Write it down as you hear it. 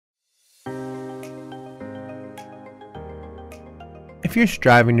If you're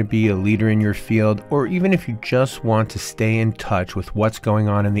striving to be a leader in your field, or even if you just want to stay in touch with what's going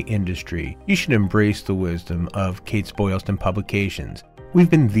on in the industry, you should embrace the wisdom of Kates-Boylston Publications. We've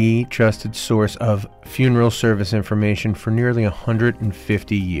been the trusted source of funeral service information for nearly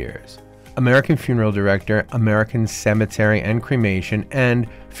 150 years. American Funeral Director, American Cemetery and Cremation, and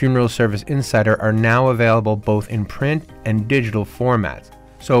Funeral Service Insider are now available both in print and digital formats,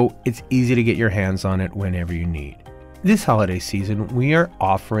 so it's easy to get your hands on it whenever you need. This holiday season, we are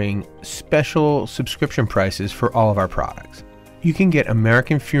offering special subscription prices for all of our products. You can get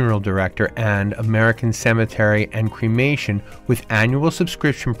American Funeral Director and American Cemetery and Cremation with annual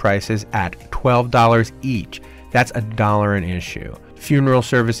subscription prices at $12 each. That's $1 an issue. Funeral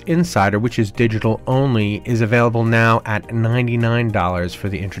Service Insider, which is digital only, is available now at $99 for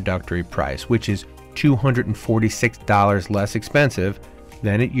the introductory price, which is $246 less expensive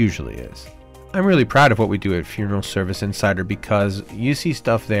than it usually is. I'm really proud of what we do at Funeral Service Insider because you see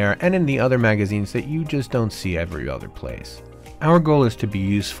stuff there and in the other magazines that you just don't see every other place. Our goal is to be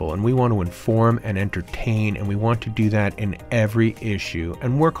useful, and we want to inform and entertain, and we want to do that in every issue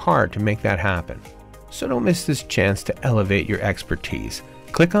and work hard to make that happen. So don't miss this chance to elevate your expertise.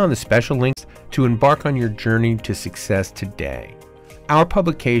 Click on the special links to embark on your journey to success today. Our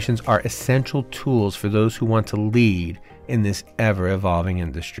publications are essential tools for those who want to lead in this ever-evolving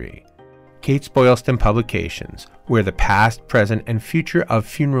industry. Kates-Boylston Publications, where the past, present, and future of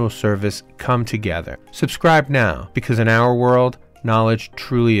funeral service come together. Subscribe now, because in our world, knowledge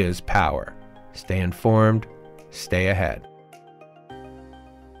truly is power. Stay informed, stay ahead.